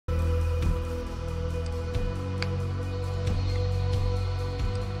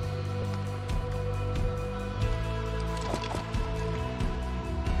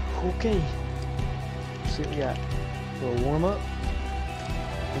Okay. Let's see what we got. A little warm up.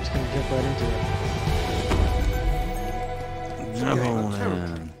 I'm just gonna jump right into it. Jump on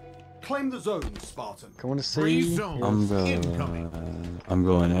in. Claim the zone, Spartan. Going to C. I'm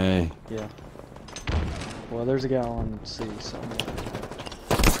going A. Yeah. Well, there's a guy on C somewhere.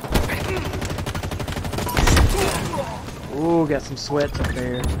 Ooh, got some sweats up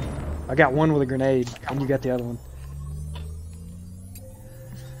there. I got one with a grenade, and you got the other one.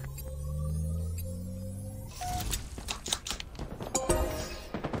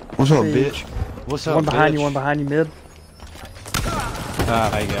 What's up, bitch? What's up, One behind bitch? you, one behind you, mid.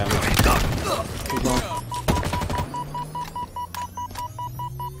 Ah, I got me. Keep going.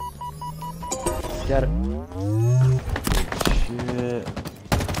 Got it. Shit.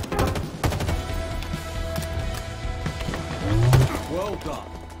 Well done.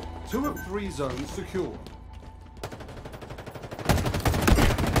 2 of 3 zones secure.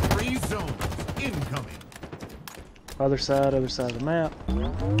 3 zones incoming. Other side of the map.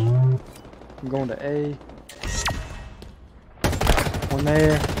 I'm going to A. One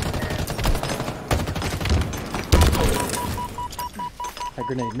there. That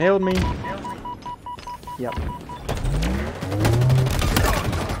grenade nailed me. Yep.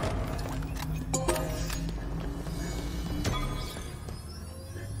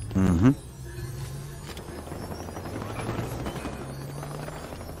 Mm-hmm.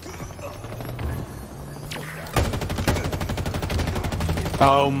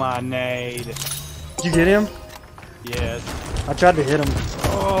 Oh, my nade. Did you get him? Yes. I tried to hit him.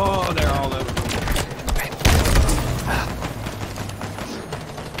 Oh, they're all over.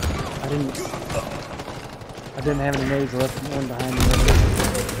 I didn't have any nades left. One behind me.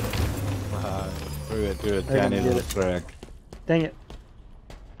 Do a They're tiny gonna get little it. crack. Dang it.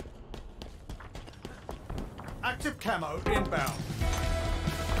 Active camo inbound.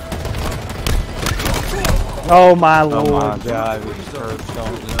 Oh my Oh lord. my god, we just heard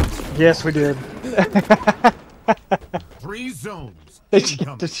something. Yes, we did. 3 zones They just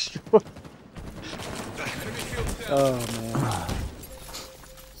incoming. destroyed. Oh man.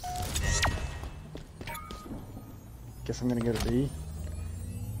 Guess I'm gonna go to B.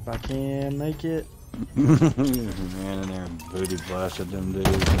 If I can make it. Man in there and booty blasted them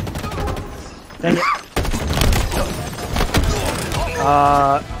dudes. Dang it.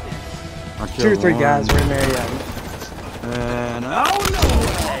 I 2 or 3 killed guys one. were in there, yeah. And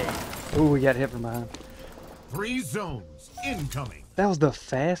oh Ooh, we got hit from behind. 3 zones incoming. That was the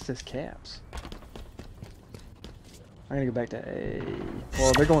fastest caps. I'm gonna go back to A.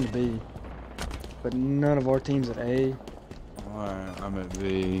 Well, they're going to B. But none of our team's at A. no. Alright, I'm at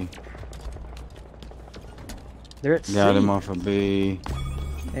B. They're at C. Got him off of B.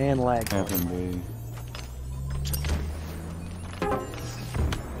 And lag. Half in B.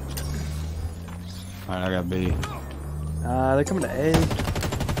 Alright, I got B. They're coming to A.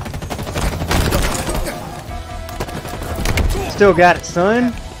 Still got it,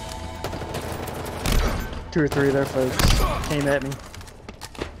 son. 2 or 3 of their folks came at me.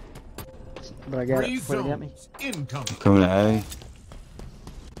 But I got 3 it before they got me. zones incoming. Coming to A.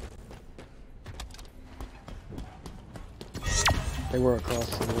 They were across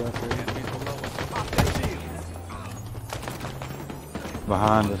to the left there.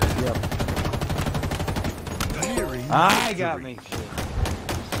 Behind us. Yep. I got me. Shit.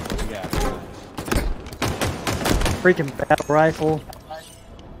 We got it. Freaking battle rifle.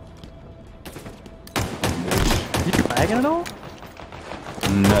 You lagging at all?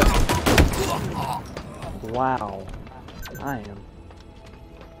 No. Wow. I am.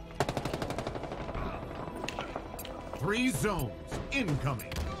 3 zones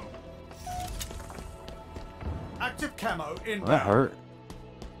incoming. Active camo inbound. That hurt.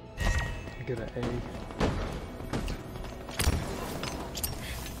 I go to A.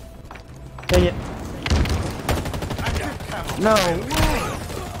 Dang it. Active camo. No.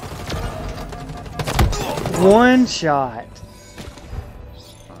 One shot.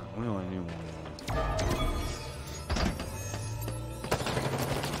 We only need one.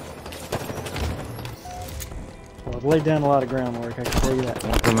 Well, I've laid down a lot of groundwork, I can tell you that.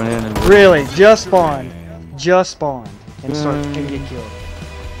 One coming in and Really, just spawned. Man. Just spawned. And start and get killed.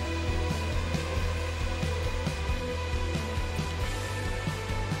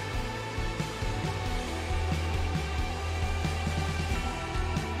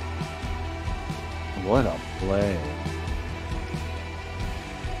 What a play.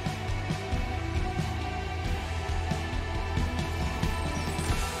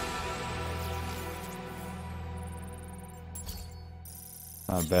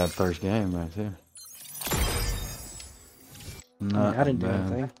 Not a bad first game right there. I mean, I didn't do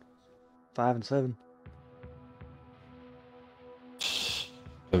anything. 5 and 7.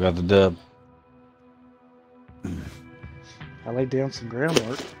 Still got the dub. I laid down some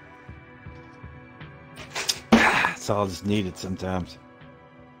groundwork. That's all that's needed sometimes.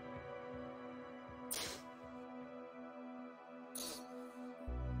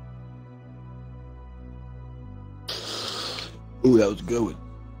 Ooh, that was a good one.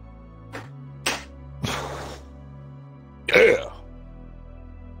 Yeah.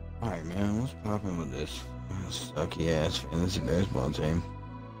 All right, man. What's popping with this sucky ass fantasy baseball team?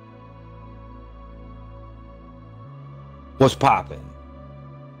 What's popping?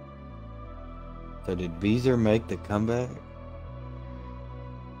 So did Beezer make the comeback?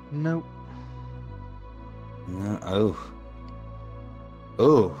 Nope. No. Oh.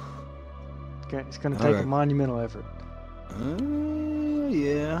 Oh. It's going to take a monumental effort.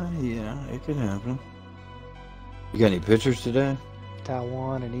 Yeah, it could happen. You got any pitchers today?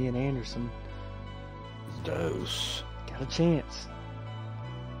 Taiwan and Ian Anderson. Dose. Got a chance.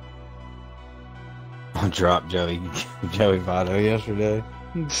 I dropped Joey Votto yesterday.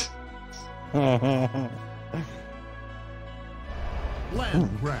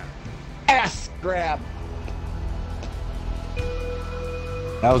 Land grab. Ass grab.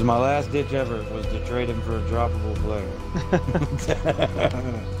 That was my last ditch ever, was to trade him for a droppable player.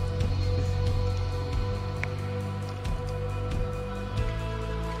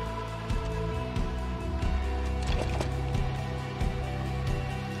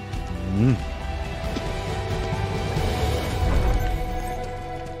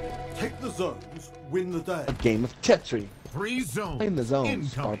 Take the zones, win the day. A game of Tetris. 3 zones In the zone, incoming.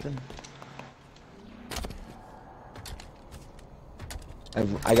 Spartan.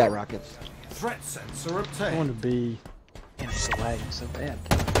 I got rockets. Threat sensor I obtained. want to be. It's lagging so bad.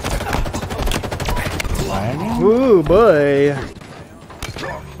 Ooh, boy.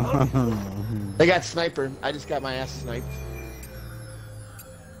 They got sniper. I just got my ass sniped.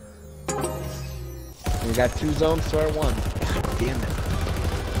 We got 2 zones to our 1. Damn it.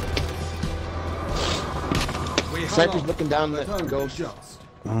 Sniper's looking down the ghost. Just.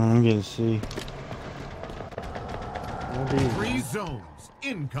 I'm gonna see. I'll be. 3 zones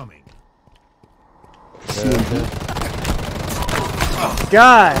incoming.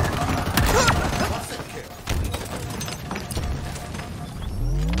 God!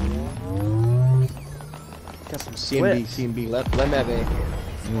 Got some CMB, sweats. CMB. Let me have A.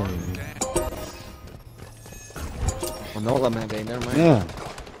 Oh, no, let me have A. Never mind. Yeah.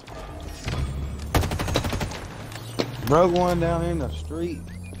 Broke one down in the street.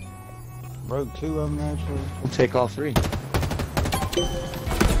 Broke 2 of them actually. We'll take all 3.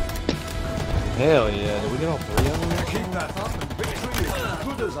 Hell yeah. Did we get all 3 of them? Keep that up and victory is as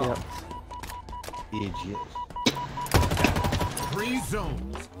good as ours. Idiots. 3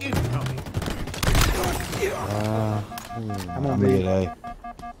 zones incoming. I'm gonna I'm be. gonna get A.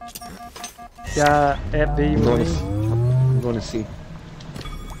 Guy at B. I'm going to, Marine. I'm going to C.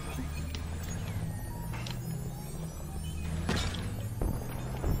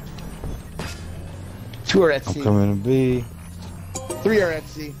 Two are at I'm C. coming to B. 3 are at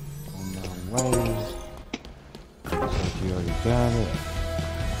C. On my ways. Looks like you already got it.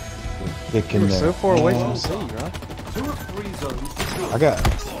 We're kicking We're the so far away from ass. C, right? 2 of 3 zones secured. I got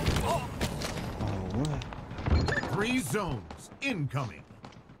it. Oh, what? 3 zones incoming.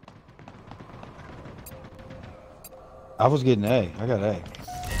 I was getting A. I got A.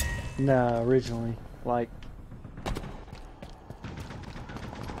 Nah, originally. Like,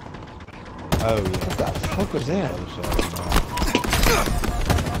 Oh, yeah. What the fuck was that?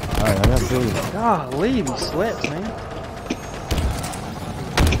 Alright, I got B. golly, these sweats, man.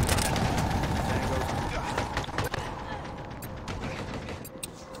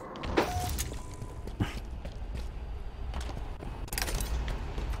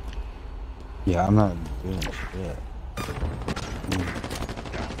 Yeah, I'm not doing shit.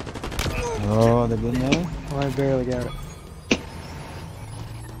 Oh, they're getting A? Well, I barely got it.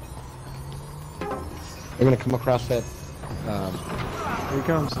 They're going to come across that. Here he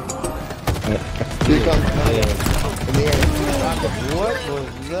comes. Here he comes. In the air. What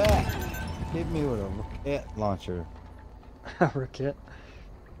was that? Hit me with a rocket launcher. Rocket.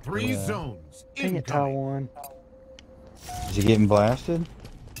 3 Yeah. zones Dang it, incoming. Taiwan. Is he getting blasted?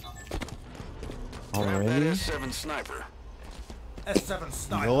 Already? S7 sniper. S7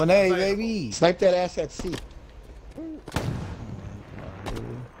 sniper. Going A, available. baby! Snipe that ass at C.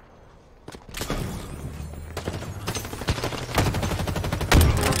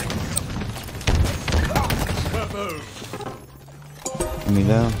 Give me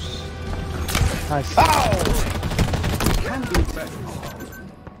those. Nice. Can be better.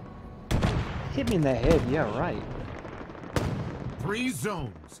 Hit me in the head. Yeah, right. 3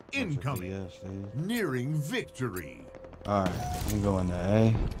 zones incoming. Yes, dude. Nearing victory. Alright, I'm going to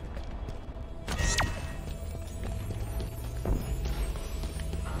A.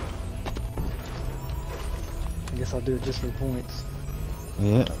 I guess I'll do it just for points.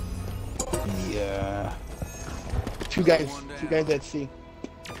 Yeah. Yeah. Two guys at C.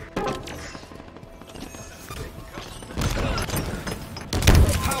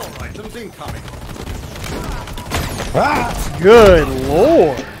 Power items incoming. Ah! Good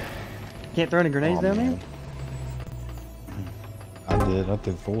lord! Can't throw any grenades down there? I did. I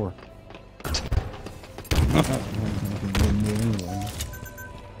took 4.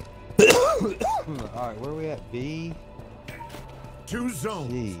 Alright, where are we at? B? 2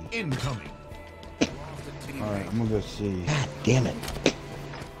 zones C. incoming. Alright, I'm gonna go C. God damn it.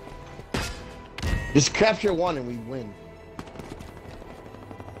 Just capture one and we win.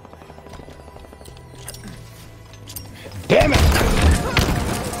 Damn it!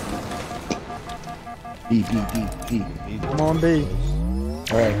 B. Come on, B.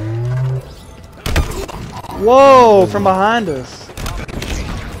 Alright. Whoa! From behind us.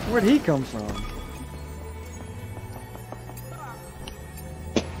 Where'd he come from?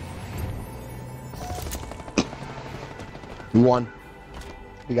 We won.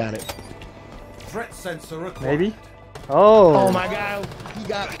 We got it. Threat sensor acquired. Maybe? Oh! Oh my god. He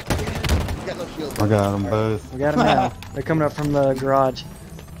got no shield. I got them both. We got him now. They're coming up from the garage.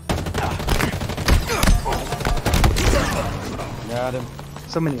 Got him.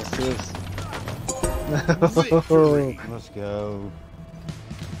 So many assists. Victory. Let's go.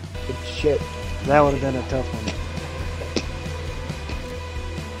 Good shit. That would have been a tough one.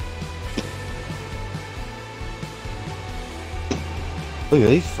 Look at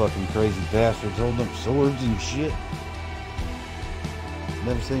these fucking crazy bastards holding up swords and shit.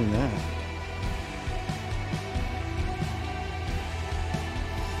 Never seen that.